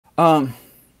Um,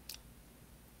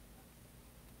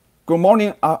 Good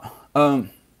morning.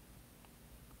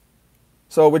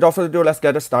 So without further ado, let's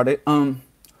get started. Good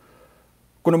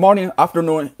morning,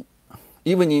 afternoon,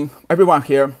 evening, everyone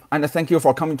here, and thank you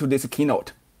for coming to this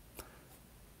keynote.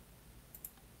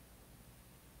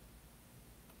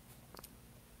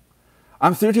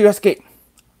 I'm ustc-zzzz.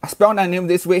 I spell my name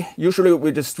this way, usually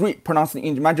with the street pronounced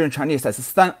in Mandarin Chinese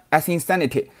as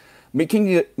insanity,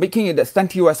 making it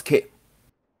ustc.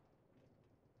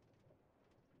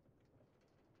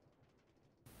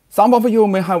 Some of you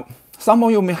may have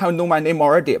known my name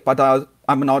already, but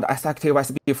I'm not as active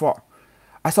as before.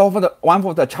 As one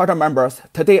of the charter members,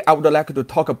 today I would like to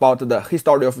talk about the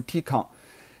history of TeaCon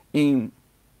in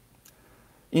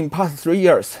past 3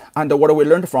 years and what we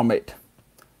learned from it.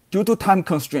 Due to time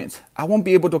constraints, I won't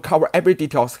be able to cover every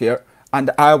details here,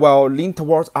 and I will lean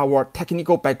towards our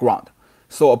technical background,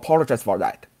 so apologize for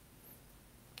that.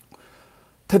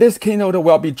 Today's keynote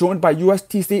will be joined by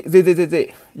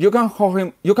ustc-zzzz. You can call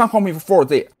him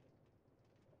 4Z.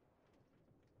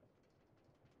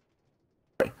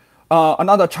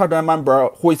 Another charter member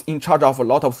who is in charge of a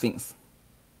lot of things.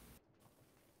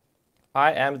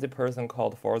 I am the person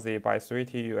called 4Z by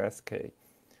 3TUSK.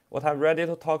 What I'm ready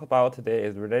to talk about today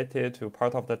is related to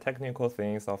part of the technical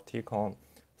things of TeaCon,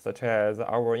 such as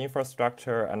our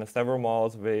infrastructure and several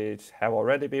mods which have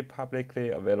already been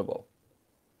publicly available.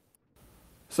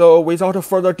 So without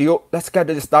further ado, let's get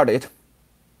it started.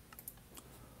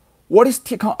 What is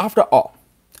TeaCon after all?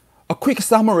 A quick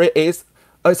summary is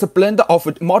it's a blend of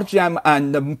ModJam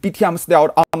and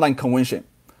BTM-style online convention.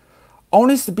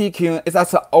 Only speaking, it's an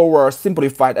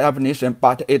oversimplified definition,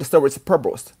 but it serves its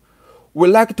purpose.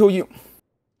 We'd like to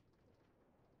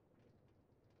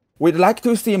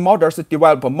see modders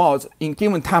develop mods in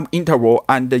given time interval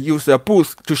and use a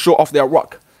booth to show off their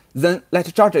work. Then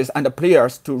let judges and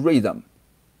players to rate them.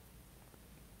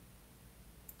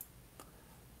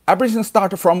 Everything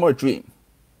starts from a dream.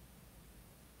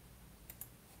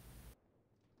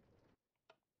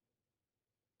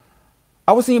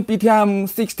 I was in BTM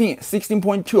 16,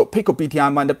 16.2, Pico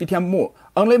BTM, and BTM Moon.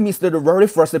 Only missed the very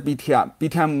first BTM,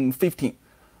 BTM 15.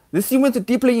 This event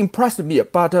deeply impressed me,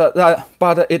 but it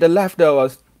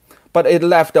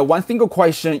left one single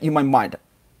question in my mind: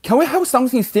 can we have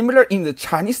something similar in the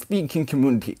Chinese-speaking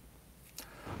community?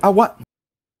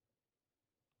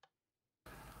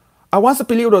 I once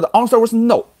believed the answer was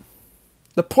no.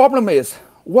 The problem is,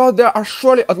 while there are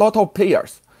surely a lot of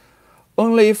players,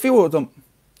 only a few of them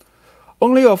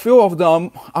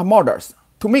are modders.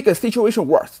 To make a situation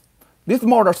worse, these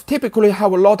modders typically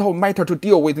have a lot of matter to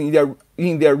deal with in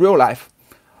their real life.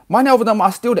 Many of them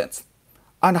are students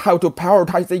and have to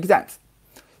prioritize the exams.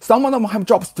 Some of them have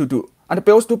jobs to do and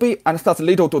bills to pay, and thus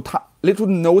little to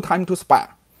no time to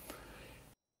spare.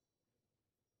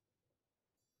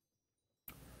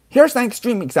 Here's an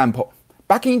extreme example.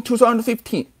 Back in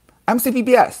 2015,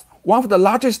 MCPBS, one of the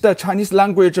largest Chinese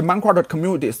language Minecraft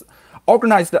communities,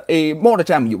 organized a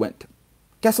ModJam event.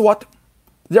 Guess what?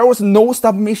 There was no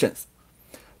submissions.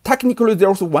 Technically, there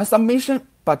was one submission,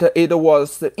 but it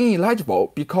was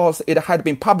ineligible because it had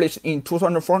been published in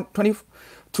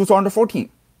 2014.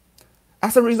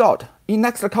 As a result, in the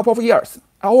next couple of years,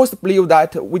 I always believed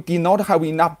that we did not have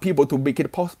enough people to make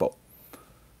it possible.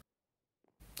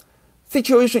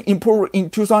 Situation improved in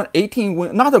 2018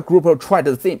 when another group tried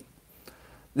the same.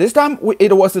 This time,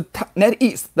 it was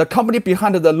NetEase, the company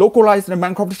behind the localized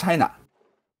Minecraft China.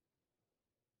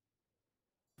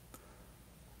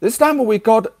 This time, we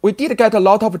did get a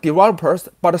lot of developers,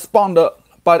 but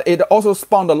it also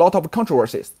spawned a lot of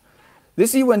controversies.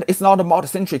 This event is not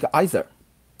mod-centric either.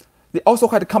 They also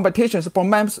had competitions for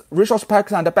maps, resource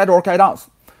packs, and Bedrock add-ons,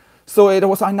 so it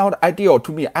was not ideal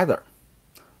to me either.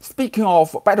 Speaking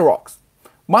of Bedrocks,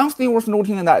 one thing worth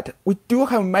noting that we do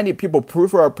have many people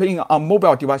prefer playing on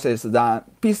mobile devices than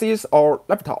PCs or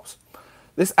laptops.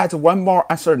 This adds one more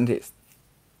uncertainty.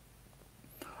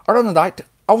 Other than that,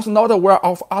 I was not aware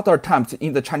of other attempts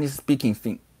in the Chinese-speaking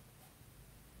scene.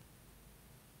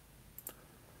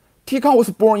 TeaCon was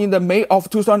born in the May of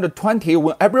 2020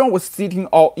 when everyone was sitting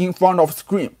in front of a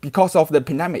screen because of the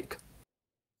pandemic.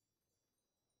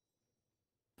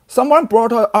 Someone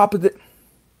brought up the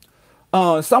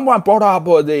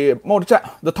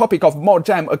topic of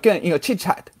ModJam again in a chit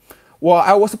chat. While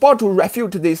I was about to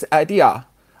refute this idea,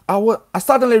 I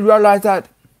suddenly realized that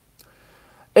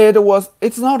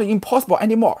it's not impossible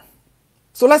anymore.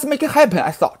 So let's make it happen,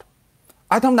 I thought.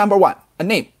 Item number 1, a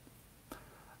name.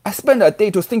 I spent a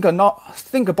day to think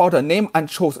about a name and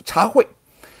chose 茶会,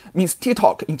 means tea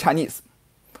talk in Chinese.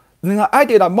 Then I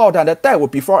added a mod and a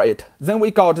dev before it. Then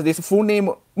we got this full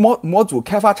name 模组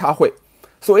开发茶会.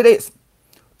 So it is.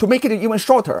 To make it even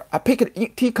shorter, I picked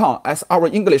TeaCon as our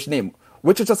English name,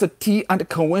 which is just a tea and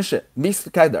convention mixed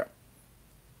together.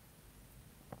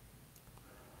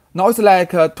 Now it's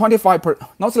like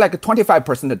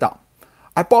 25% done.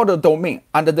 I bought a domain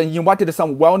and then invited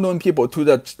some well-known people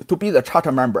to be the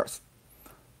charter members.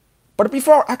 But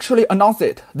before I actually announced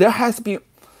it, there had been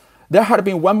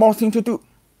one more thing to do.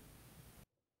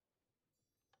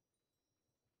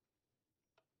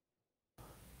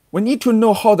 We need to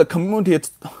know how the community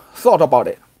thought about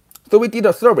it. So we did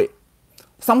a survey.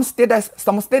 Some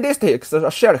statistics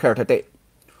are shared here today.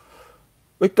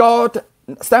 We got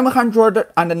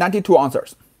 792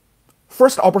 answers.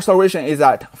 First observation is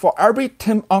that for every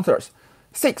 10 answers,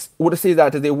 6 would say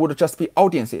that they would just be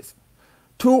audiences.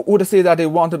 2 would say that they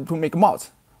wanted to make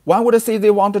mods. 1 would say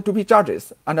they wanted to be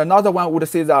judges, and another one would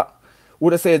say they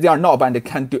are not and they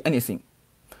can't do anything.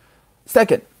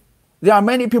 Second, there are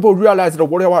many people realized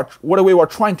what we were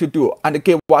trying to do and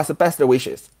gave us the best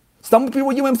wishes. Some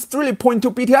people even really point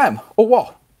to BTM. Oh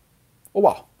wow. Oh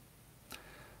wow.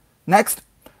 Next,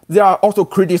 there are also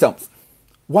criticisms.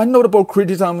 One notable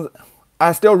criticism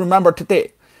I still remember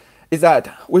today is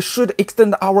that we should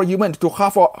extend our event to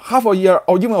half a year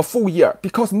or even a full year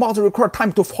because mods require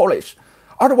time to polish.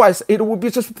 Otherwise, it would be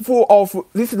just full of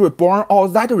this reborn or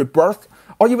that rebirth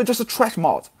or even just trash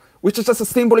mods, which is just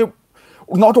simply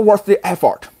not worth the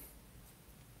effort.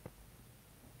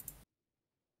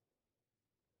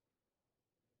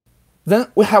 Then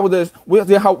we have this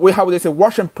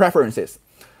version preferences.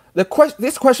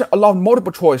 This question allowed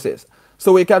multiple choices,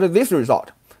 so we get this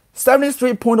result.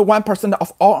 73.1%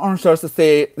 of all answers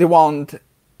say they want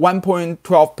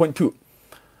 1.12.2.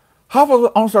 Half of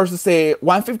the answers say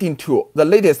 1.15.2, the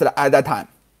latest at that time.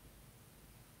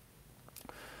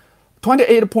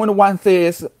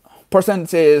 28.1%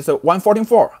 says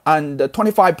 1.14, and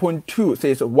 25.2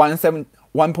 says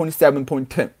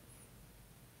 1.7.10.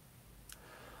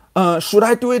 Should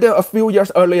I do it a few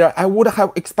years earlier, I would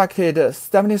have expected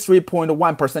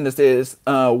 73.1% says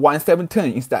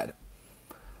 1.7.10 instead.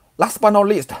 Last but not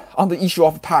least, on the issue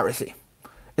of piracy.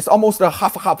 It's almost a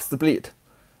half-half split.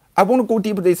 I won't go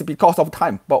deep this because of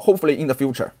time, but hopefully in the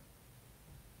future.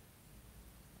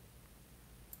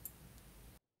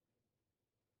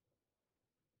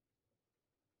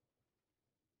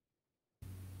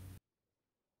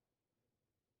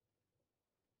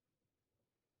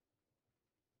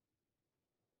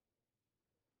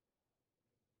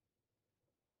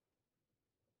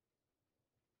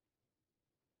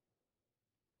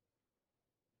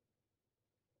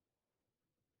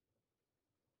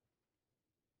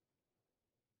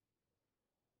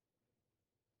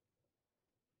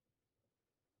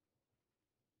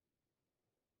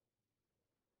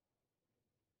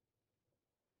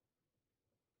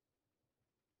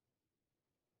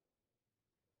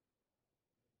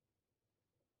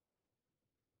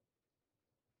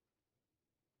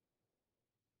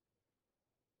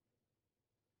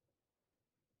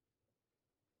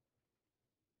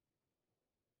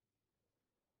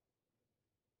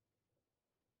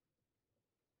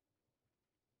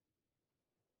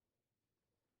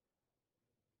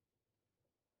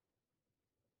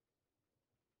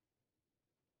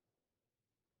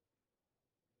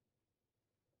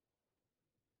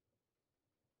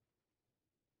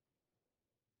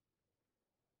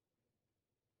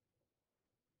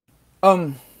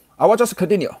 I will just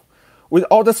continue. With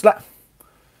all the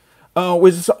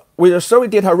with the survey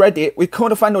data ready, we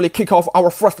could finally kick off our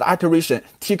first iteration,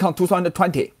 TeaCon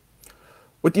 2020.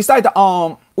 We decided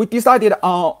on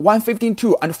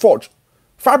 1.15.2 and Forge.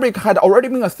 Fabric had already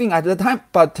been a thing at the time,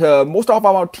 but most of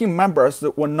our team members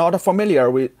were not familiar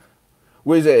with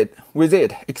it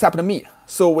except me.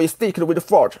 So we stick with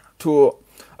Forge to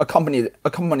accompany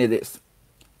this.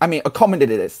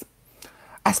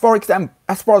 As for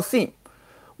the theme,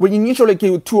 we initially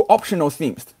gave 2 optional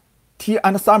themes, tea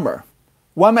and summer.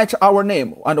 One matched our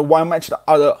name and one matched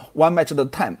the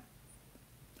time.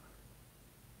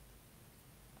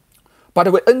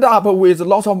 But we end up with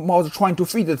lots of mods trying to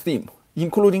fit the theme,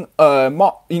 including a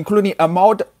mod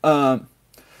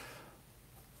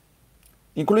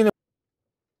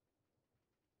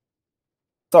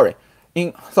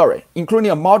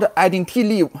adding tea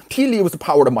leaves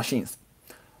powered machines.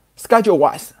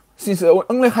 Schedule-wise, since we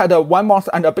only had 1 month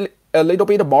and a little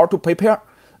bit more to prepare,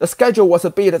 the schedule was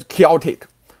a bit chaotic.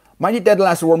 Many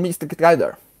deadlines were mixed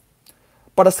together.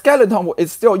 But the skeleton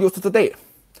is still used today,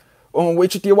 on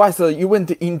which divides the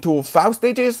event into 5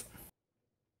 stages.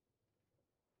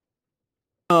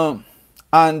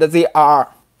 And they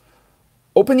are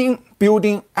opening,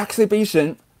 building,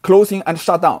 exhibition, closing, and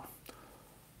shutdown.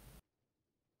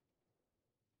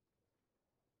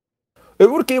 It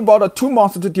would give about 2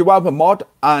 months to develop a mod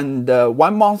and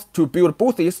 1 month to build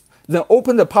boothes, then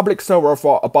open the public server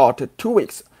for about 2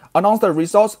 weeks, announce the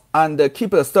results, and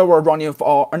keep the server running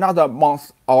for another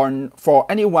month for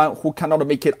anyone who cannot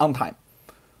make it on time.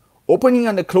 Opening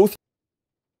and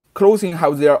closing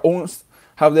have their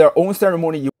own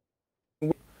ceremony.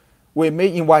 We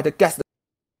may invite guests.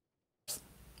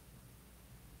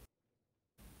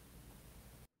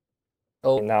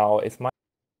 Oh, now it's my turn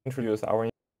to introduce our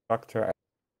infrastructure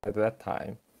at that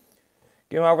time.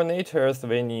 Given our natures,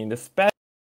 we need special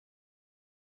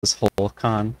this whole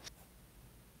con.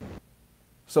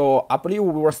 So I believe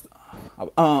we were.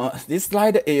 This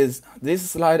slide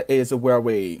is where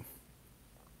we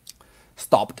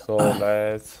stopped. So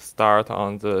let's start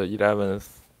on the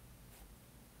 11th.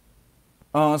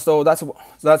 So that's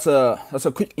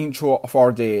a quick intro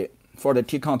for the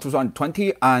TeaCon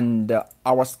 2020, and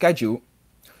our schedule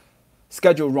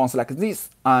runs like this,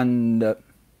 and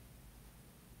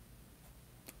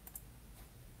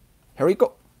here we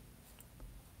go.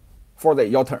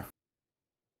 Your turn.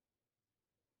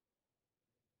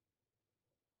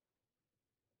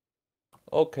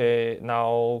 Okay,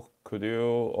 now could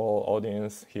you all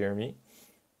audience hear me?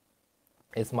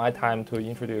 It's my time to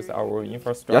introduce our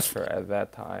infrastructure at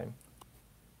that time.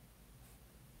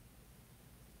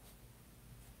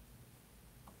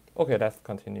 Okay, let's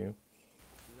continue.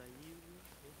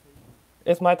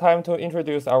 It's my time to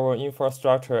introduce our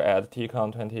infrastructure at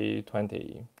TeaCon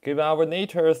 2020. Given our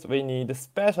natures, we need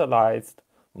specialized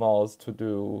mods to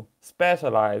do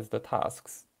specialized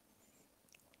tasks.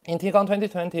 In TeaCon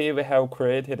 2020, we have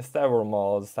created several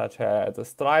mods such as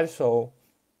Slideshow,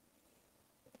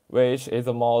 which is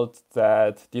a mod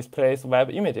that displays web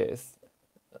images,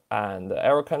 and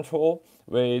Error Control,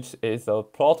 which is a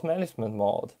plot management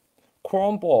mod,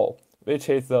 Chromeball, which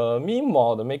is a meme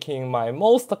mod making my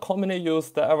most commonly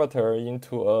used avatar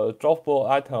into a droppable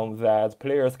item that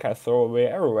players can throw away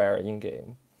everywhere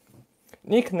in-game,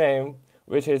 Nickname,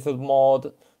 which is a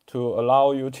mod to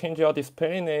allow you change your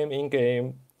display name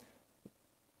in-game.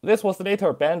 This was later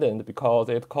abandoned because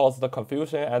it caused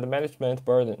confusion and management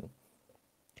burden.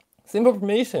 Simple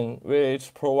Permission,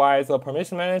 which provides a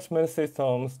permission management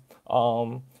system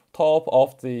on top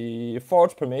of the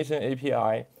Forge Permission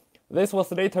API. This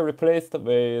was later replaced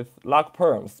with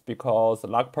LogPerms because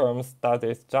LogPerms does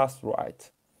it just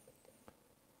right.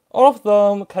 All of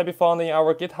them can be found in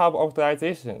our GitHub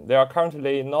organization. They are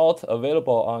currently not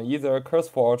available on either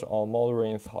CurseForge or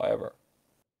Moderains, however.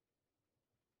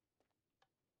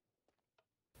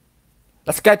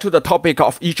 Let's get to the topic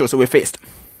of issues we faced.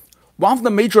 One of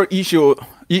the major issues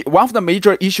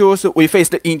we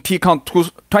faced in TeaCon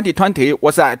 2020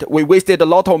 was that we wasted a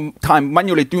lot of time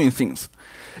manually doing things.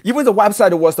 Even the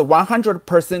website was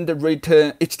 100%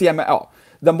 written HTML.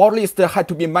 The mod list had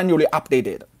to be manually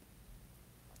updated.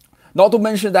 Not to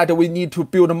mention that we need to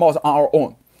build mods on our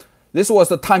own. This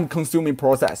was a time-consuming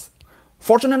process.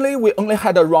 Fortunately, we only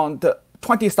had around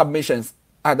 20 submissions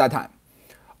at that time.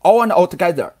 All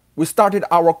together, we started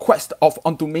our quest of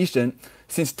automation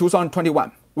since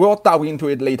 2021. We'll dive into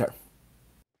it later.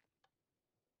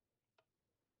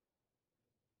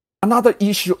 Another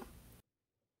issue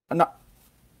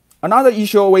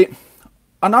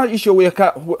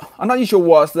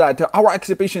was that our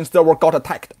exhibition server got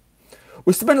attacked.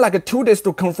 We spent like 2 days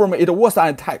to confirm it was an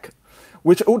attack,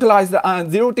 which utilized a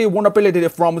 0-day vulnerability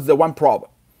from the one probe.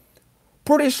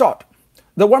 Pretty short,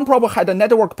 the one probe had a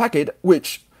network packet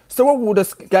which server would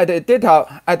get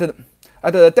data at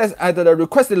the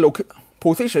requested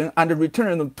position and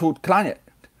return to client.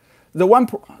 The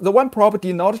one probe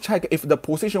did not check if the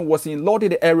position was in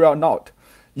loaded area or not.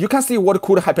 You can see what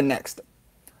could happen next.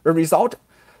 The result,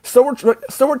 server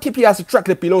TPS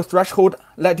tracked below threshold,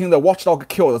 letting the watchdog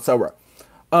kill the server.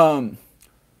 Tons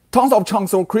of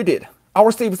chunks were created.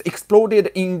 Our saves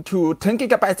exploded into 10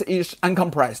 gigabytes each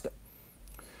uncompressed.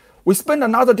 We spent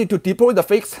another day to deploy the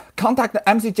fix, contact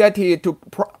MC Jetty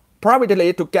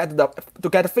privately to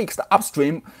get fixed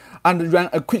upstream, and ran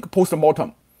a quick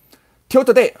post-mortem. Till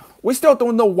today, we still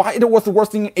don't know why it was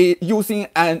working using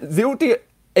a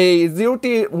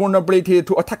 0-day vulnerability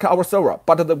to attack our server,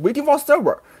 but the waiting for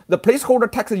server, the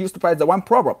placeholder text used by the one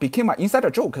probe, became an insider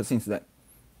joke since then.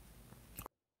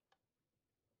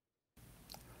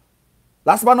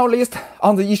 Last but not least,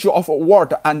 on the issue of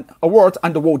awards and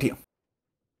voting.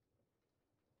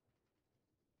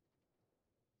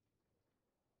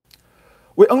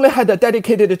 We only had a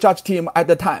dedicated judge team at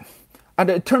the time, and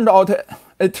it turned out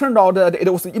that it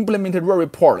was implemented very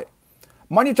poorly.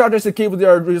 Many judges gave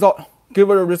their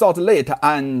result late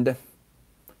and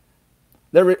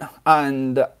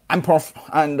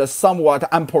somewhat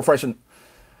unprofessional.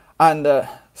 and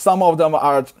some of them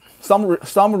are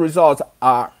some results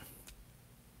are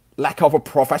lack of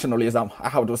professionalism, I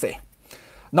have to say.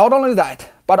 Not only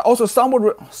that, but also some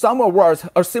words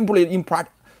were simply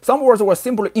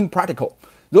impractical.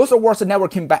 Those words never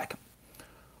came back.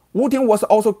 Voting was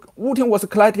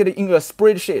collected in a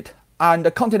spreadsheet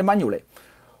and counted manually.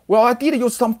 Well, I did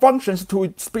use some functions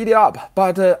to speed it up,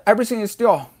 but everything is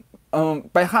still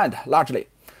by hand largely.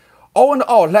 All in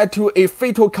all, led to a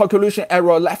fatal calculation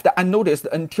error left unnoticed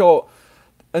until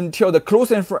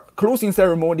the closing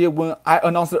ceremony when I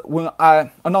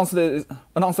announced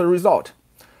the result.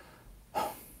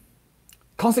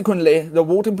 Consequently, the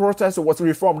voting process was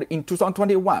reformed in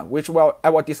 2021, which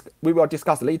we will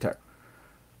discuss later,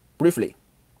 briefly.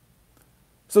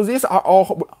 So these are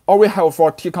all we have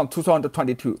for TeaCon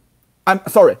 2022.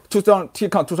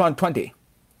 TeaCon 2020.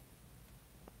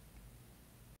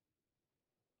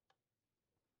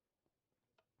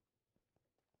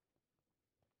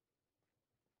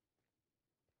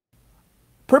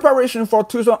 Preparation for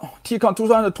TeaCon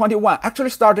 2021 actually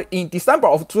started in December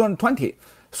of 2020,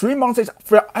 3 months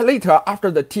later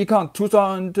after the TeaCon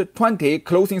 2020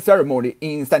 closing ceremony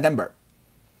in September.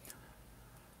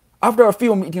 After a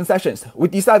few meeting sessions, we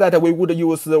decided that we would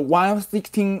use the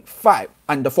 1.16.5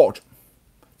 and Forge.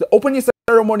 The opening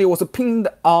ceremony was pinned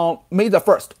on May the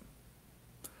 1st.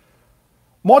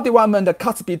 More development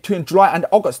cuts between July and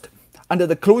August, and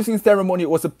the closing ceremony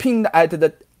was pinned at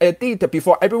a date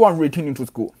before everyone returning to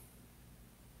school.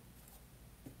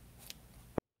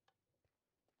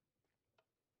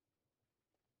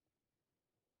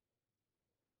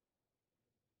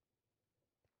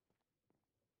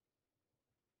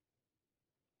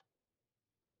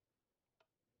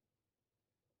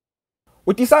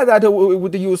 We decided that we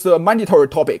would use a mandatory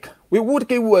topic. We would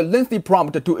give a lengthy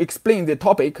prompt to explain the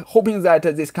topic, hoping that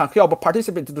this can help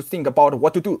participants to think about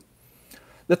what to do.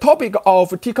 The topic of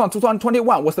TeaCon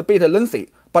 2021 was a bit lengthy,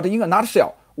 but in a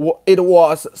nutshell, it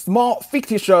was small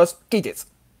fictitious gadgets.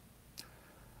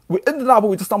 We ended up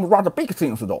with some rather big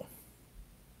things though.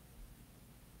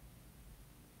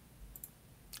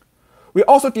 We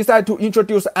also decided to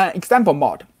introduce an example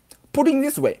mod. Put it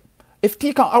this way, if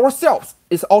TeaCon ourselves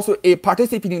is also a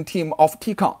participating team of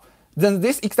TeaCon, then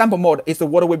this example mode is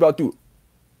what we will do.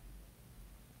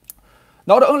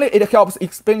 Not only it helps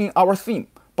explaining our theme,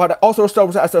 but also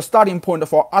serves as a starting point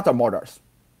for other models.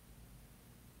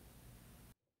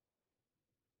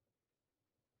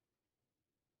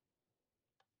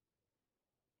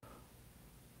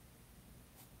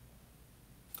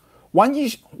 One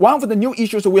of the new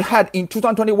issues we had in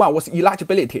 2021 was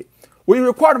eligibility. We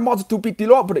required mods to be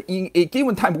developed in a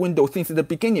given time window since the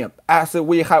beginning, as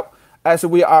we are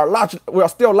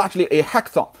still largely a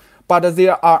hackathon, but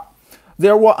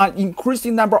there were an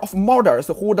increasing number of modders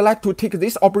who would like to take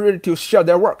this opportunity to share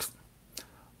their works.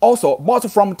 Also,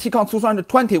 mods from TeaCon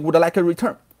 2020 would like a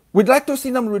return. We'd like to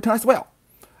see them return as well.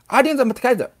 Adding them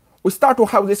together, we start to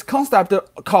have this concept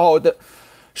called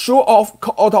show off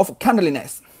out of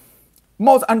kindliness.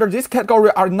 Mods under this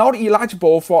category are not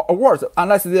eligible for awards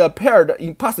unless they appeared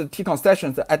in past TeaCon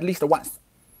sessions at least once.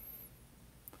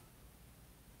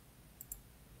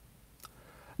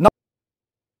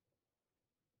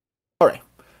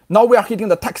 Now we are hitting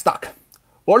the tech stack.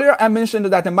 Earlier I mentioned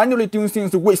that manually doing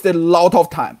things wasted a lot of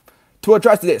time. To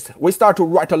address this, we start to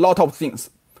write a lot of things.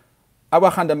 I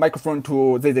will hand the microphone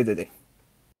to zzz.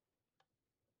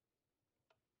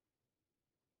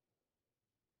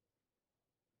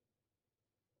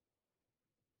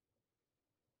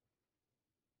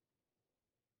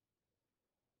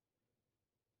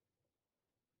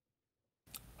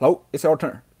 Hello, it's your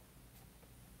turn.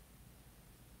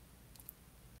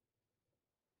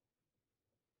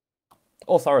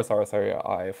 Oh, sorry,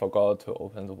 I forgot to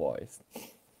open the voice.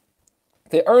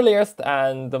 The earliest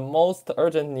and the most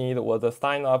urgent need was the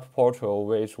sign-up portal,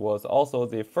 which was also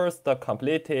the first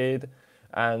completed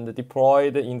and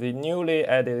deployed in the newly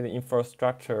added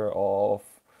infrastructure of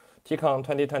TeaCon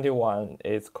 2021.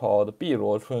 It's called 碧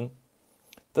螺春.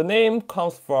 The name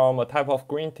comes from a type of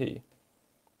green tea.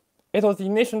 It was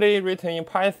initially written in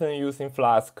Python using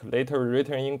Flask, later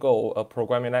written in Go, a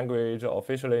programming language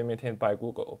officially maintained by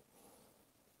Google.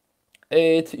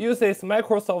 It uses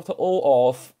Microsoft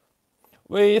OAuth.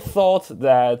 We thought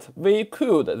that we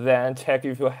could then check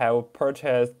if you have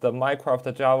purchased the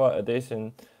Minecraft Java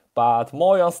edition, but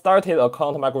Moyan started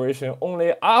account migration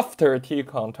only after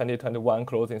TeaCon 2021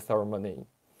 closing ceremony.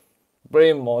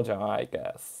 Blame Mojang, I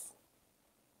guess.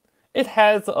 It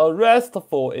has a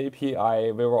RESTful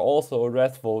API. We were also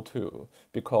RESTful too,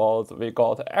 because we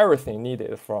got everything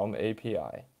needed from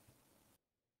API.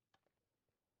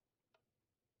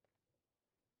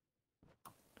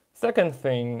 Second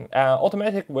thing, an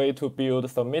automatic way to build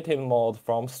submitted mod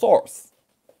from source.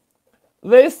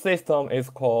 This system is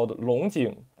called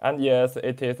Longjing, and yes,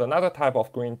 it is another type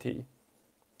of green tea.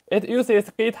 It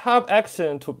uses GitHub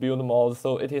action to build mods,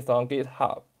 so it is on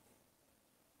GitHub.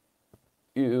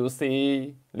 You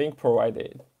see link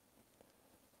provided.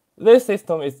 This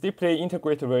system is deeply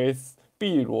integrated with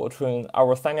碧螺春,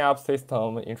 our signing up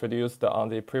system introduced on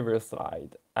the previous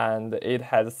slide, and it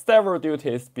has several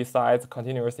duties besides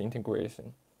continuous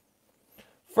integration.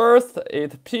 First,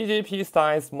 it PGP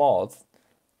signs mods.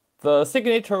 The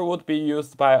signature would be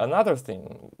used by another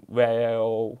thing.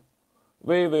 Well,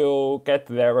 we will get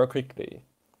there quickly.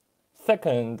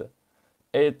 Second,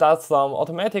 it does some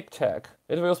automatic check.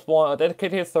 It will spawn a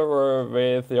dedicated server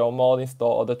with your mod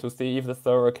installed to see if the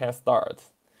server can start.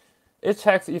 It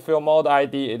checks if your mod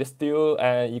ID is still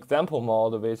an example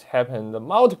mod, which happened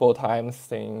multiple times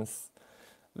since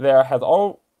there has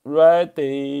always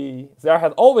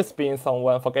been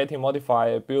someone forgetting to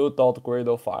modify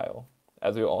build.gradle file,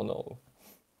 as you all know.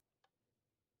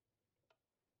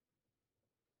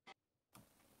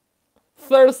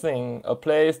 Third thing, a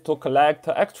place to collect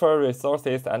extra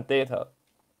resources and data.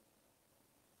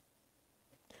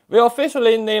 We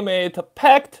officially name it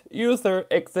Packed User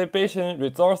Exhibition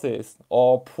Resources,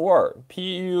 or PUR,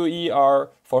 P-U-E-R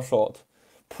for short.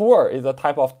 PUR is a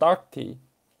type of dark tea.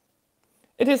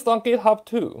 It is on GitHub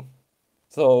too,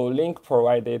 so link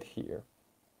provided here.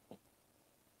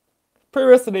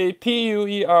 Previously,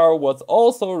 PUER was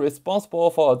also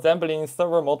responsible for assembling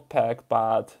server modpack,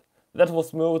 but that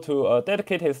was moved to a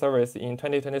dedicated service in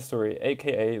 2023,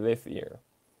 aka this year.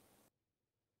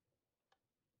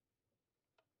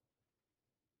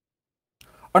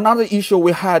 Another issue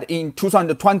we had in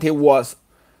 2020 was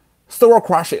server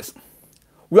crashes.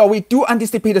 Well, we do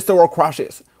anticipate server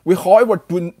crashes. We, however,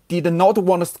 did not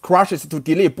want crashes to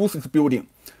delay Boost's building.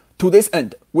 To this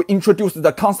end, we introduced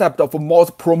the concept of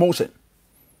mods promotion.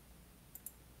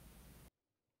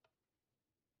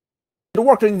 It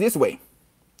worked in this way.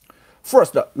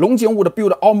 First, Longjing would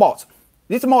build all mods.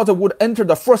 These mods would enter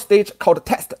the first stage called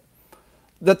test.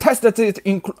 The test stage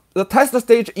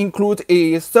includes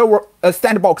a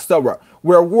sandbox server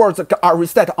where worlds are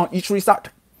reset on each reset.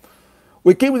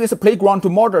 We give this playground to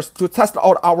modders to test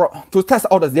out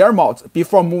their mods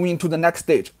before moving to the next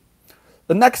stage.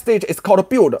 The next stage is called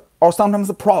build, or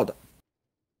sometimes prod.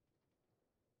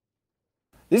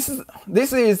 This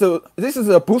is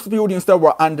a boost building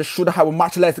server and should have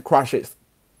much less crashes.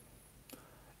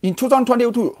 In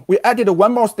 2022, we added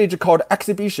one more stage called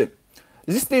exhibition.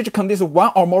 This stage contains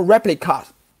one or more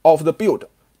replicas of the build.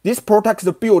 This protects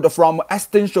the build from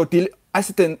accidents or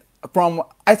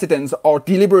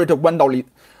deliberate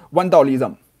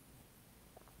vandalism.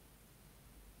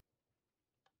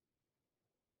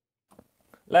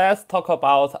 Let's talk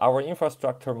about our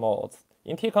infrastructure mods.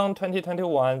 In TeaCon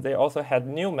 2021, they also had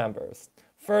new members.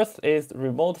 First is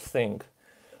Remote Sync,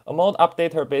 a mod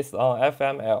updater based on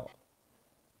FML.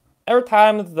 Every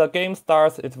time the game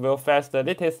starts, it will fetch the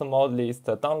latest mod list,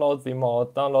 download the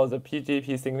mod, download the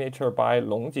PGP signature by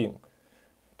Longjing,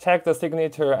 check the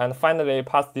signature, and finally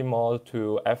pass the mod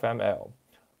to FML.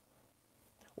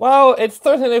 While it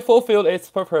certainly fulfilled its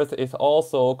purpose, it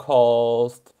also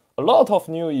caused a lot of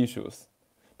new issues.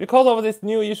 Because of these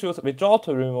new issues, we dropped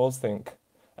Remote Sync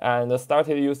and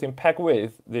started using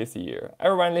PegWiz this year.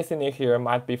 Everyone listening here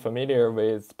might be familiar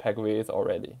with PegWiz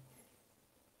already.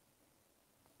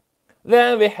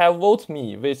 Then we have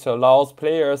VoteMe, which allows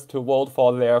players to vote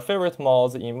for their favorite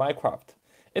mods in Minecraft.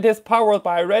 It is powered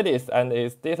by Redis and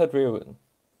is data-driven.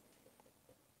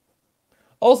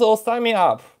 Also, Sign Me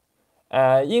Up,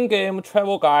 an in-game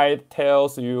travel guide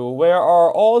tells you where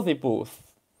are all the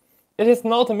booths. It is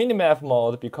not a minimap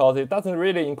mod because it doesn't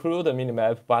really include a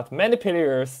minimap, but many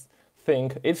players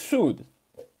think it should.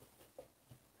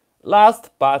 Last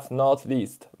but not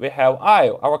least, we have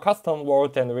Isle, our custom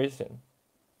world generation.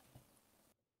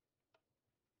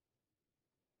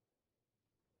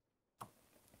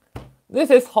 This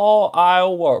is how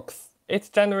Isle works. It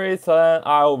generates an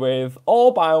isle with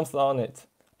all biomes on it.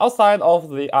 Outside of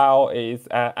the isle is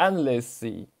an endless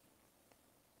sea.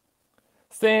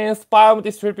 Since biome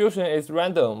distribution is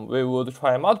random, we would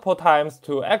try multiple times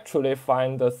to actually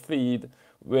find the seed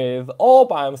with all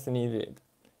biomes needed.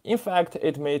 In fact,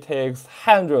 it may take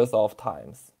hundreds of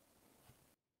times.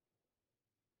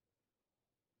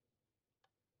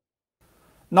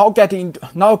 Now getting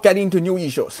to new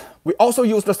issues. We also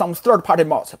used some third-party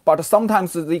mods, but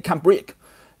sometimes they can break.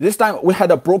 This time we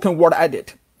had a broken word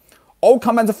edit. All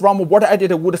commands from word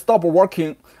edit would stop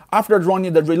working after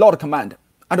running the reload command,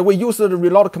 and we used the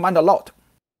reload command a lot.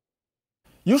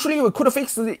 Usually we could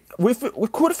fix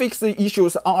the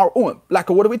issues on our own, like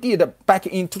what we did back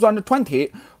in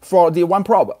 2020 for the one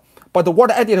probe. But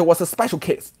what I did was a special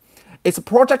case. Its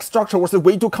project structure was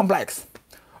way too complex.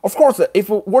 Of course, if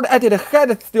what I did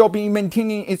had still been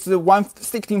maintaining its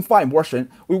 1.16.5 version,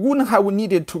 we wouldn't have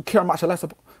needed to care much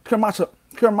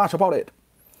about it.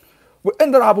 We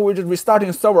ended up with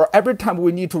restarting server every time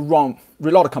we need to run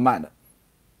reload command.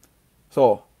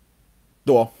 So,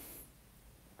 do.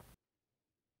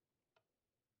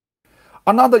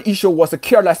 Another issue was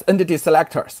careless entity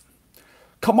selectors.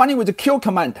 Combining with the kill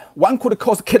command, one could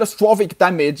cause catastrophic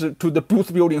damage to the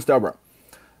booth building server.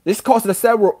 This caused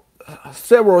several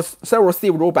save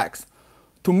rollbacks.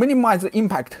 To minimize the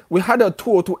impact, we had a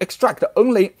tool to extract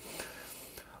only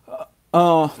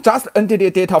just entity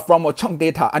data from a chunk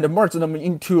data and merge them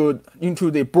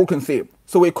into the broken save,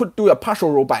 so we could do a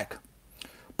partial rollback.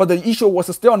 But the issue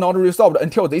was still not resolved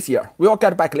until this year. We'll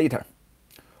get back later.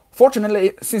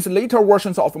 Fortunately, since later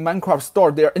versions of Minecraft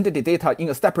store their entity data in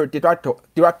a separate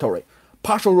directory,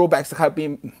 partial rollbacks have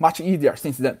been much easier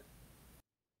since then.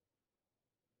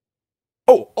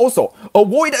 Oh, also,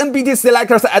 avoid NBT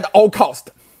selectors at all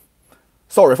costs.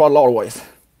 Sorry for a loud voice.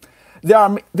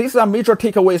 These are major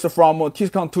takeaways from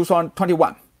TeaCon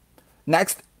 2021.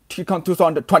 Next, TeaCon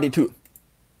 2022.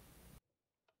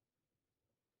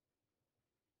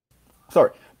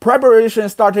 Preparation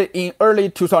started in early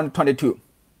 2022.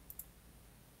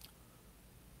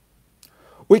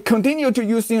 We continued to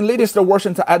using latest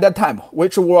versions at that time,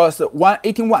 which was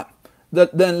 1.18.1,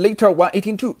 then later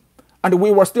 1.18.2, and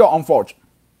we were still on Forge.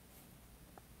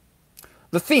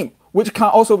 The theme, which can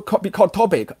also be called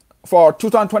topic for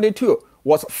 2022,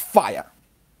 was fire.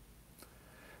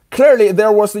 Clearly,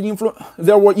 there were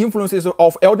influences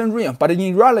of Elden Ring, but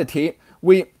in reality,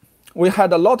 we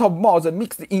had a lot of mods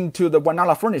mixed into the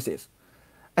vanilla furnaces.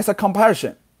 As a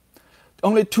comparison,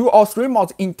 only 2 or 3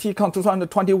 mods in TeaCon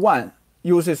 2021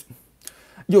 used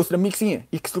the mixing,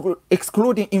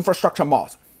 excluding infrastructure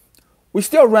mods. We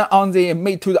still ran on the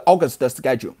May to the August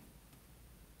schedule.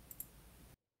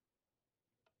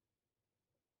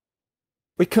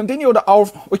 We continued to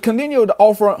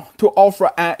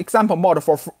offer an example mod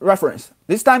for reference.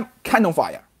 This time, Cannon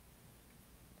Fire.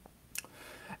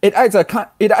 It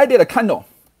added a cannon.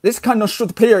 This cannon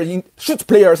shoots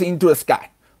players into the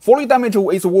sky. Falling damage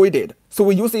is avoided, so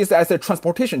we use this as a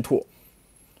transportation tool.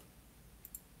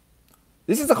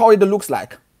 This is how it looks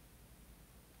like.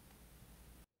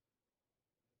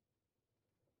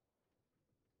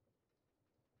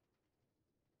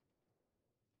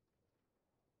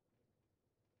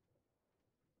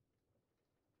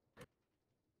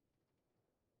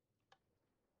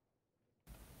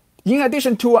 In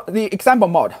addition to the example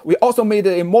mod, we also made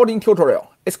a modding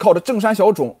tutorial. It's called 正山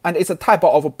小种, and it's a type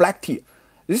of black tea.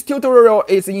 This tutorial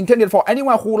is intended for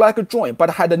anyone who like to join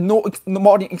but had no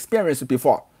modding experience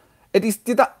before. It is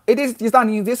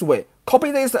designed in this way.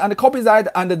 Copy this and copy that,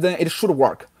 and then it should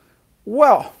work.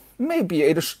 Well, maybe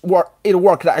it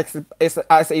worked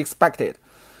as expected.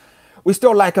 We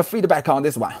still like feedback on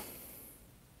this one.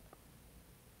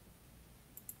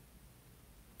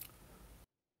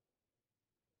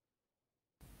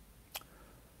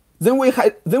 Then we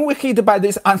hit by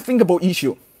this unthinkable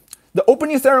issue. The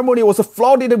opening ceremony was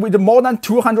flooded with more than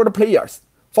 200 players.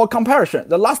 For comparison,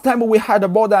 the last time we had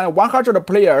more than 100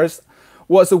 players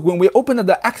was when we opened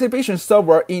the exhibition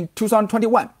server in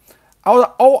 2021.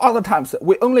 All other times,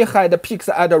 we only had peaks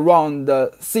at around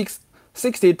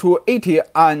 60 to 80,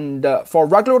 and for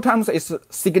regular times, it's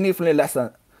significantly less.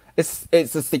 It's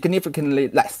significantly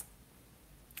less.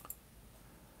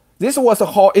 This was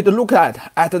how it looked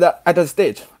at the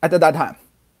stage at that time.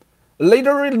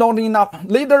 Literally not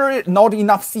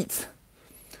enough seats.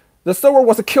 The server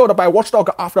was killed by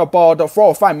Watchdog after about 4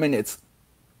 or 5 minutes.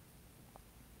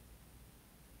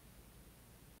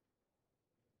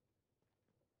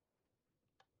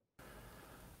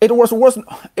 It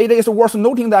is worth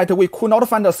noting that we could not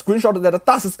find a screenshot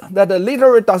that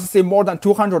literally does say more than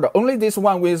 200. Only this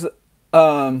one with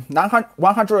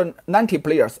 190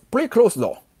 players. Pretty close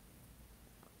though.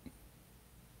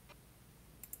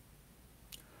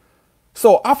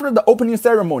 So after the opening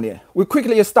ceremony, we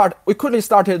quickly started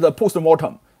the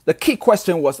post-mortem. The key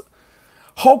question was,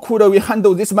 how could we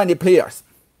handle this many players?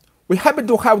 We happened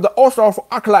to have the author of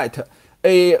Arclight,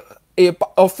 a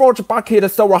Forge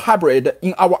bucket server hybrid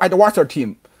in our advisor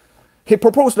team. He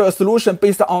proposed a solution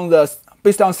based on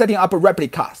setting up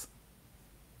replicas.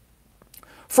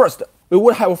 First, we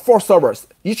would have 4 servers.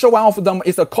 Each one of them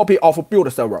is a copy of a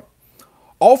build server.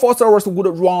 All 4 servers would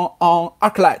run on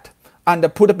Arclight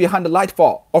and put behind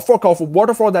Lightfall, a fork of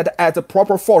Waterfall that adds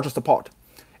proper Forge support.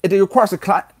 It requires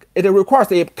It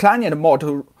requires a client mode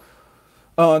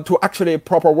to actually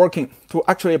proper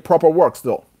works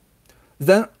though.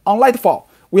 Then on Lightfall,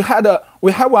 we have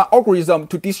an algorithm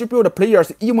to distribute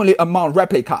players evenly among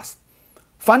replicas.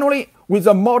 Finally, with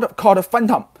a mod called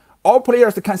Phantom, all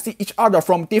players can see each other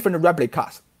from different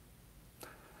replicas.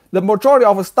 The majority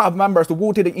of staff members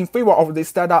voted in favor of this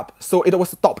setup, so it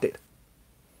was adopted.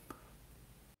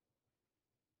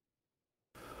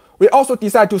 We also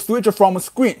decided to switch from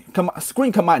screen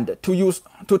command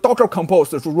to Docker Compose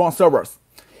to run servers.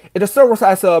 It serves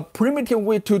as a primitive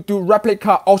way to do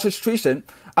replica orchestration,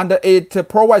 and it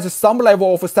provides some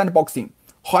level of sandboxing.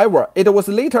 However, it was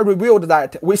later revealed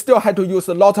that we still had to use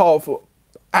a lot of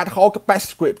ad hoc bash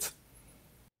scripts.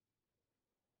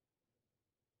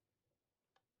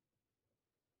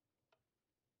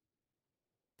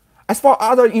 As for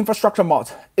other infrastructure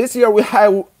mods, this year we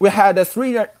had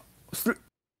three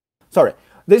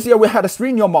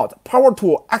new mods: Power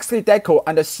Tool, Deco,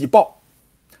 and Xibao.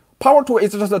 Power Tool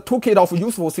is just a toolkit of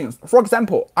useful things. For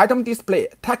example, item display,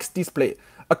 text display,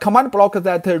 a command block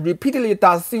that repeatedly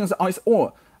does things on its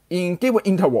own in given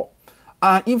interval,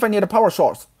 an infinite power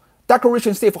source,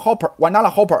 decoration safe vanilla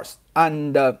hoppers,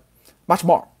 and much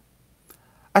more.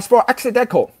 As for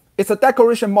Deco, it's a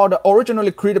decoration mod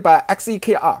originally created by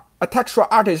XEKR, a textual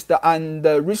artist and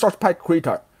resource pack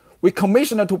creator. We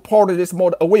commissioned to port this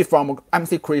mod away from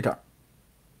MC Creator.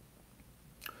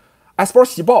 As for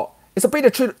Xibao, it's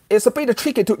a bit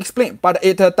tricky to explain, but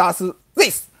it does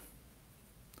this.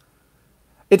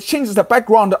 It changes the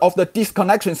background of the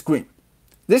disconnection screen.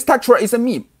 This texture is a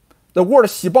meme. The word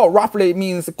Xibao roughly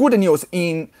means good news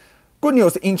in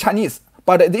Chinese,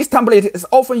 but this template is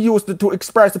often used to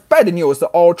express bad news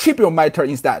or trivial matter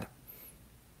instead.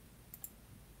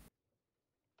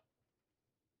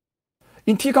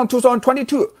 In TeaCon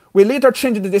 2022, we later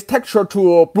changed this texture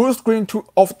to blue screen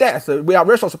of death via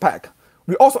resource pack.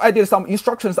 We also added some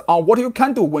instructions on what you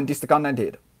can do when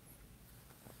disconnected.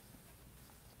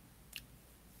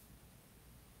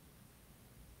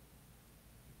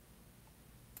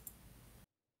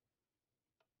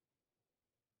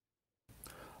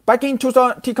 Back in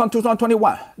TeaCon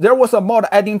 2021, there was a mod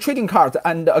adding trading cards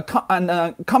and an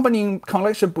accompanying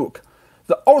collection book.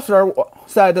 The author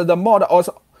said the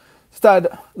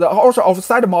author of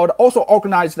side mod also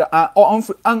organized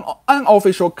an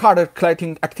unofficial card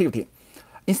collecting activity.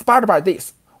 Inspired by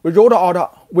this, we rolled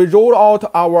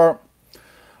out our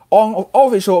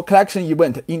unofficial collection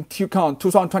event in TeaCon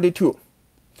 2022.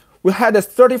 We had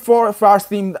 34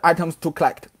 Flash-themed items to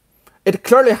collect. It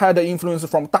clearly had influence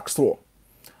from Dark Soul.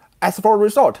 As for a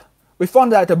result, we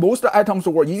found that most items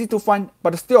were easy to find,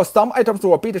 but still some items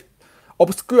were a bit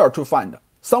obscure to find.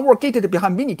 Some were gated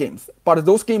behind minigames, but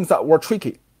those games were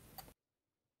tricky.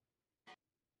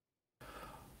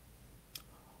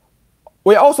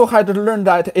 We also had to learn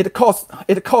that it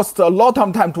costs a lot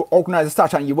of time to organize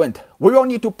such an event. We will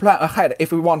need to plan ahead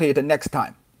if we want it next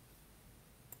time.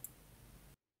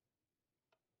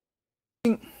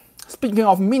 Speaking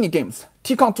of minigames,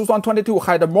 TeaCon 2022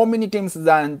 had more minigames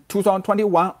than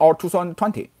 2021 or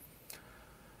 2020.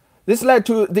 This led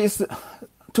to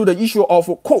the issue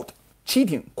of quote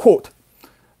cheating quote.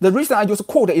 The reason I use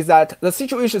quote is that the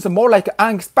situation is more like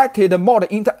unexpected mod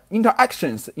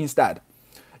interactions instead.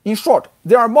 In short,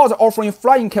 there are mods offering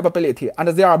flying capability, and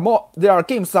there are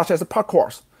games such as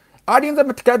parkours. Adding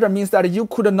them together means that you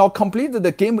could not complete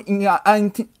the game in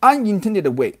an unintended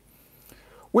way.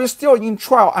 We're still in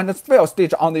trial and fail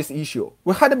stage on this issue.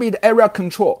 We had made area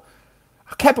control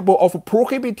capable of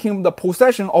prohibiting the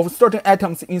possession of certain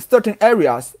items in certain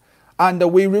areas, and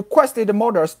we requested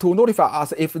modders to notify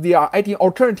us if they are adding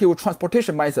alternative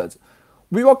transportation methods.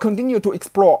 We will continue to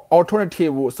explore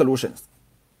alternative solutions.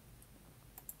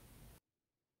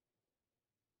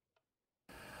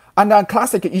 And a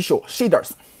classic issue,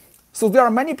 shaders. So there are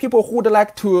many people who would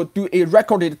like to do a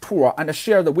recorded tour and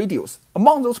share the videos.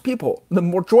 Among those people, the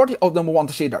majority of them want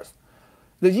shaders.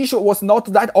 The issue was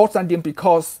not that outstanding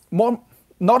because not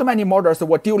many modders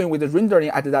were dealing with rendering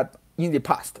at that in the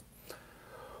past.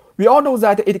 We all know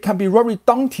that it can be very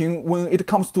daunting when it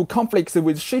comes to conflicts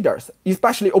with shaders,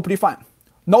 especially Optifine.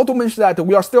 Not to mention that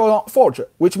we are still on Forge,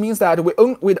 which means that we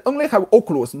only have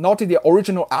occludes, not the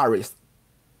original Ares.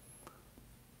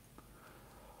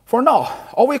 For now,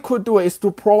 all we could do is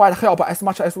to provide help as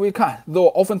much as we can, though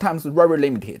oftentimes very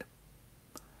limited.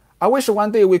 I wish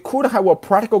one day we could have a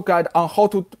practical guide on how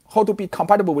to be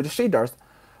compatible with shaders,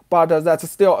 but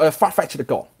that's still a far-fetched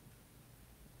goal.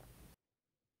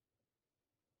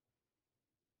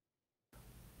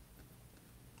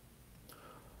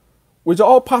 With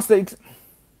all past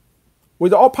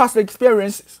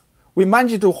experiences, We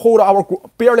managed to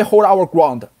barely hold our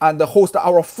ground and host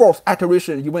our fourth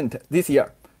iteration event this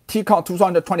year, TeaCon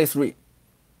 2023.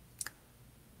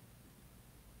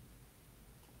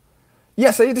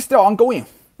 Yes, it is still ongoing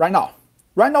right now.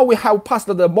 Right now, we have passed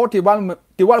the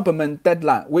development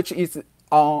deadline, which was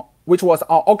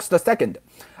on August 2nd,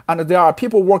 and there are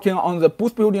people working on the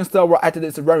booth building server at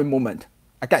this very moment,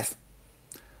 I guess.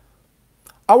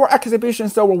 Our exhibition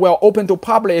server will open to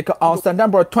public on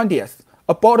September 20th,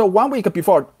 about 1 week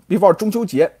before 中秋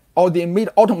节 or the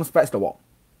Mid-Autumn Festival.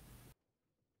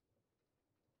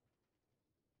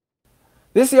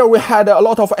 This year we had a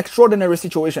lot of extraordinary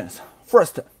situations.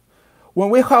 First, when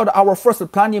we held our first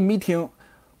planning meeting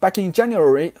back in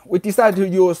January, we decided to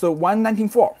use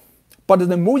 1.19.4, but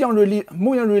the Muon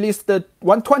released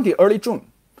 1.20 early June.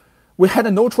 We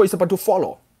had no choice but to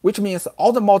follow, which means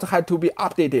all the mods had to be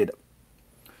updated.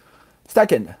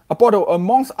 Second, about a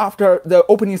month after the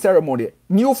opening ceremony,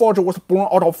 new Forge was born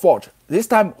out of Forge. This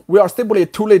time, we are simply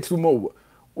too late to move.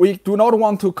 We do not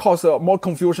want to cause more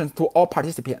confusion to all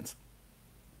participants.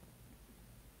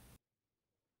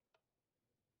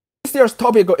 This year's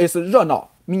topic is 热闹,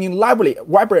 meaning lively,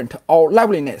 vibrant, or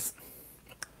liveliness.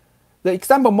 The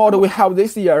example model we have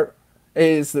this year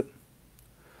is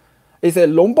a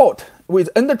long boat with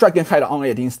Ender Dragon head on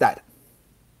it instead.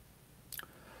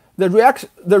 The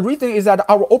reason is that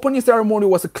our opening ceremony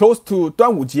was close to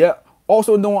端午节,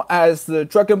 also known as the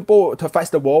Dragon Boat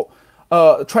Festival.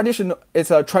 It's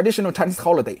a traditional Chinese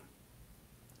holiday.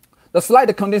 The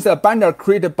slide contains a banner art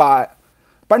created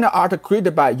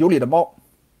by Youli the Mao.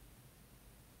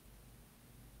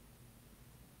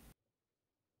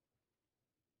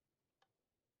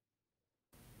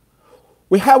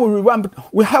 We had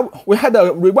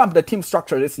a revamped team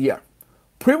structure this year.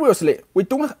 Previously, we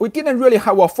didn't really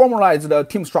have a formalized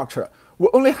team structure. We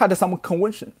only had some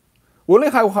conventions.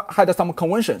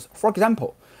 For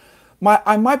example,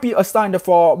 I might be assigned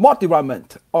for mod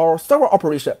development or server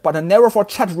operation, but never for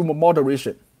chat room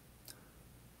moderation.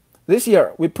 This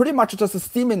year, we pretty much just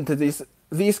cement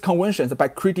these conventions by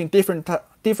creating different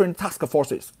task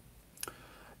forces.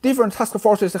 Different task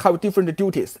forces have different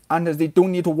duties, and they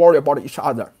don't need to worry about each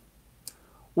other.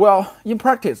 Well, in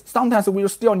practice, sometimes we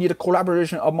still need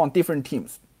collaboration among different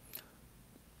teams.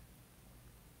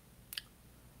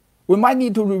 We might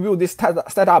need to review this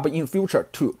setup in future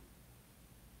too.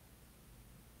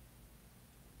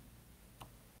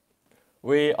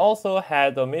 We also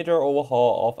had a major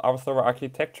overhaul of our server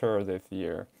architecture this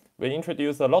year. We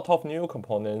introduced a lot of new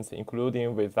components,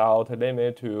 including without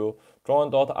limit to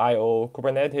drone.io,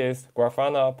 Kubernetes,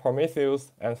 Grafana,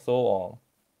 Prometheus, and so on.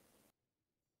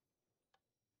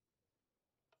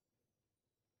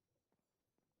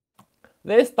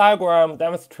 This diagram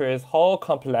demonstrates how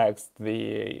complex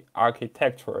the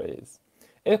architecture is.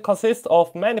 It consists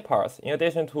of many parts, in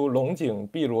addition to Longjing,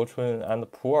 Biluochun, and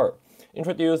Pu'er,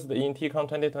 introduced in TeaCon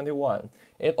 2021.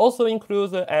 It also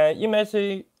includes an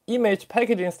image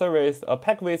packaging service, a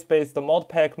package-based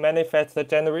modpack manifest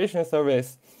generation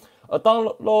service, a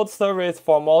download service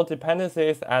for mod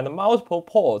dependencies, and multiple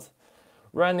pods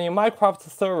running Minecraft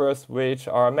servers which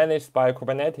are managed by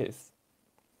Kubernetes.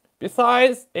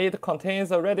 Besides, it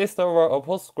contains a Redis server, a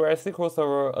PostgreSQL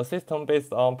server, a system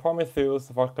based on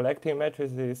Prometheus for collecting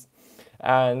matrices,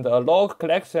 and a log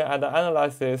collection and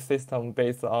analysis system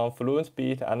based on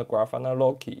FluentBeat and Grafana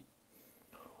Loki.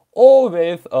 All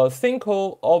with a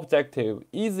single objective,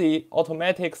 easy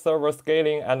automatic server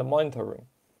scaling and monitoring.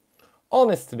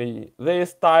 Honestly,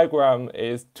 this diagram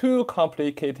is too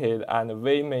complicated and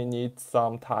we may need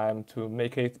some time to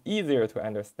make it easier to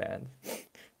understand.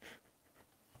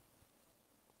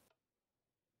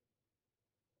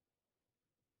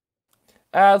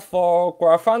 As for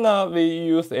Grafana, we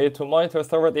use it to monitor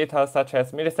server data such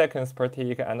as milliseconds per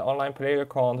tick and online player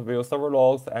count, view server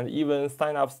logs, and even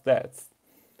sign-up stats.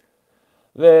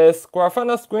 This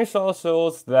Grafana screenshot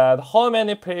shows that how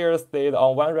many players stayed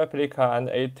on one replica, and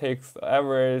it takes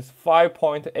average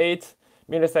 5.8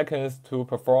 milliseconds to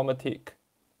perform a tick.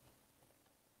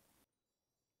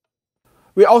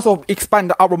 We also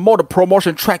expand our mod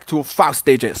promotion track to 5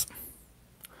 stages.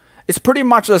 It's pretty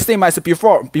much the same as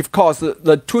before because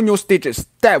the 2 new stages,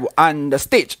 dev and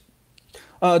stage,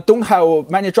 don't have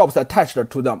many jobs attached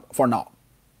to them for now.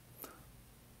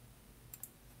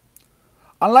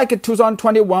 Unlike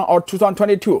 2021 or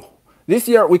 2022, this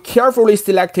year we carefully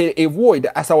selected a void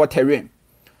as our terrain.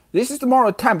 This is more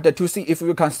attempt to see if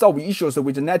we can solve issues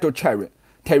with the natural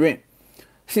terrain.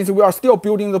 Since we are still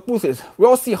building the booths,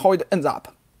 we'll see how it ends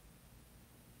up.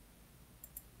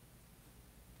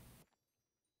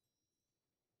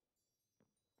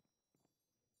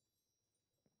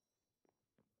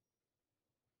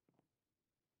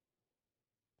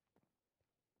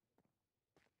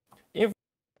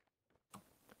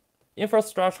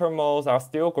 Infrastructure modes are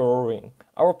still growing.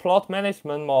 Our plot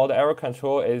management mode error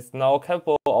control is now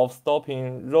capable of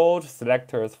stopping rogue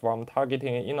selectors from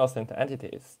targeting innocent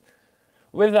entities.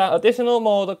 With an additional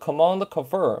mode, command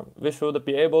confirm, we should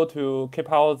be able to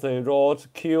keep out the rogue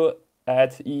Q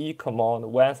at E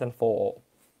command once and for all.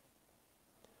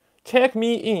 Check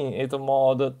me in is a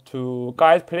mod to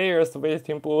guide players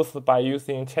visiting booths by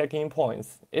using check-in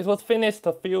points. It was finished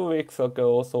a few weeks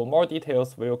ago, so more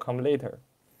details will come later.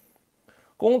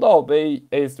 公道杯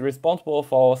is responsible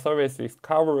for service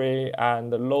discovery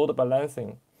and load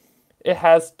balancing. It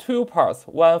has two parts,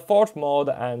 one forge mode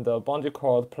and a bungee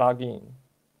cord plugin.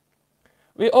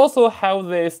 We also have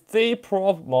the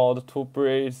Z-prop mode to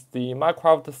bridge the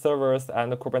Minecraft servers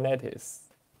and Kubernetes.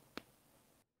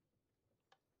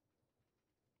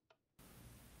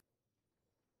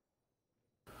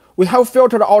 We have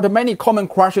filtered out many common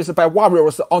crashes by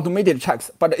various automated checks,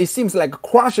 but it seems like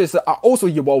crashes are also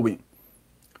evolving.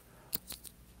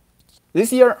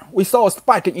 This year, we saw a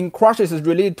spike in crashes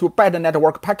related to bad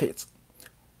network packets.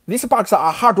 These bugs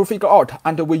are hard to figure out,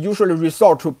 and we usually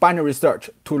resort to binary search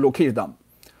to locate them.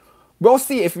 We'll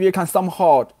see if we can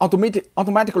somehow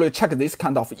automatically check these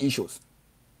kind of issues.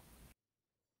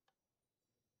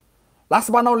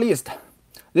 Last but not least,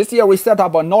 this year we set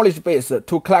up a knowledge base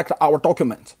to collect our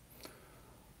documents.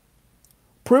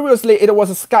 Previously, it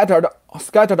was scattered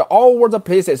all over the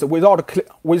places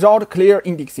without clear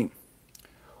indexing.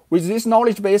 With this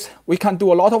knowledge base, we can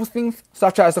do a lot of things,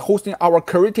 such as hosting our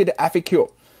curated FAQ,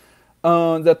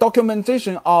 the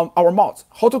documentation of our mods,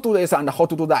 how to do this and how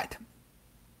to do that.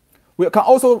 We can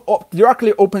also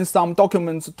directly open some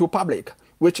documents to public,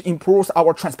 which improves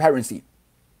our transparency.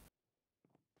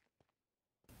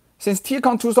 Since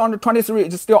TeaCon 2023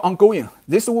 is still ongoing,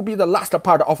 this will be the last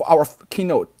part of our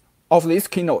keynote,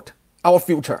 our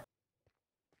future.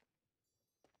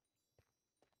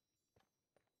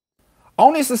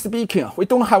 Honestly speaking, we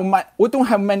don't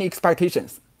have many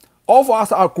expectations. All of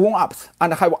us are grown-ups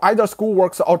and have either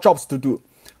schoolwork or jobs to do.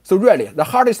 So really, the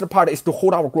hardest part is to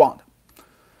hold our ground.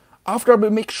 After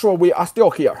we make sure we are still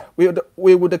here, we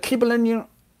would keep learn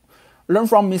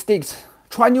from mistakes,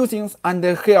 try new things, and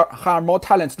hire more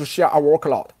talents to share our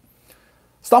workload.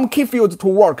 Some key fields to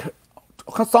work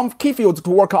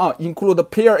on include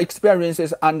player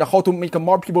experiences and how to make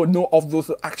more people know of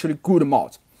those actually good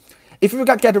mods. If we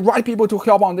can get the right people to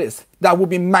help on this, that would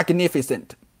be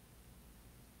magnificent.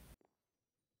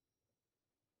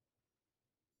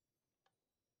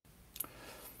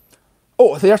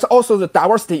 Oh, there's also the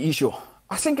diversity issue.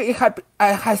 I think it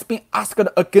has been asked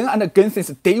again and again since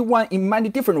day one in many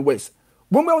different ways.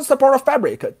 When will support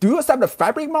Fabric? Do you accept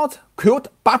Fabric mods, Qt,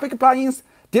 Fabric plugins,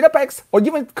 database, or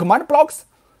even command blocks?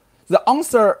 The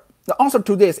answer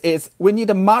to this is we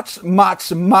need much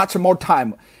more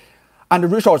time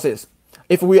and resources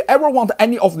if we ever want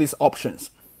any of these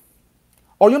options.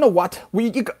 Or you know what?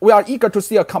 We are eager to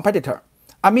see a competitor.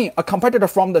 I mean, a competitor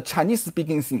from the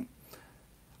Chinese-speaking scene.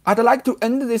 I'd like to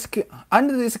end this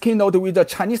keynote with a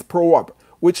Chinese proverb,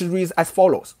 which reads as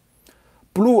follows.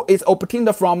 Blue is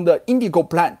obtained from the indigo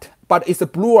plant, but it's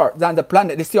bluer than the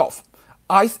plant itself.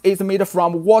 Ice is made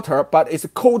from water, but it's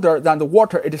colder than the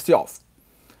water itself.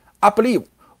 I believe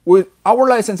with our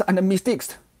lessons and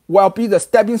mistakes will be the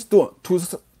stepping stone to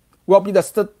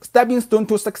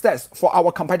success for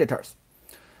our competitors.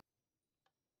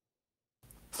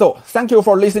 So, thank you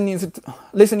for listening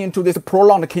to this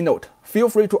prolonged keynote. Feel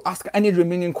free to ask any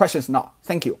remaining questions now.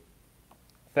 Thank you.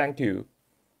 Thank you.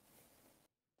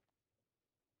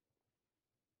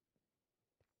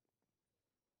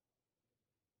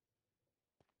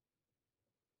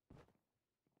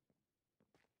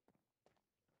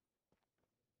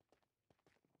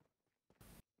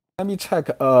 Let me check.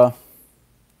 Well,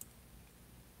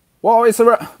 it's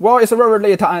very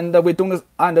late, and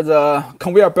the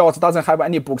conveyor belt doesn't have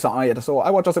any books on it, so I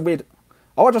will just wait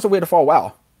for a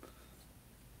while.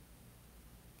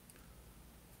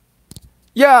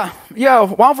 Yeah.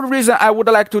 One of the reasons I would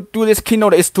like to do this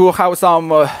keynote is to have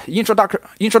some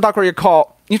introductory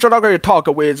talk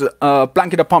with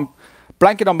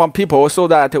BlanketCon people, so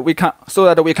that we can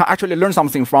actually learn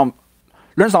something from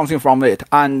it,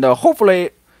 and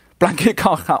hopefully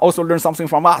BlanketCon can also learn something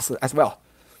from us as well.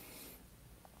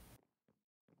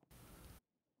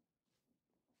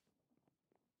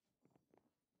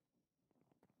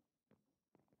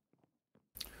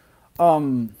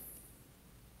 How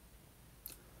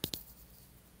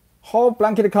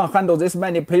BlanketCon handle this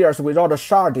many players without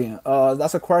sharding?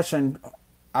 That's a question.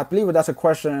 I believe that's a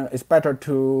question is better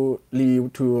to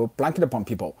leave to BlanketCon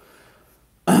people.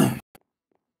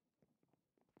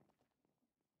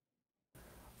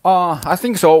 I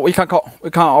think so. We can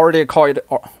already call it.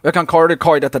 We can already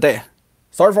call it a day.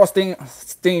 Sorry for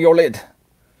staying you late.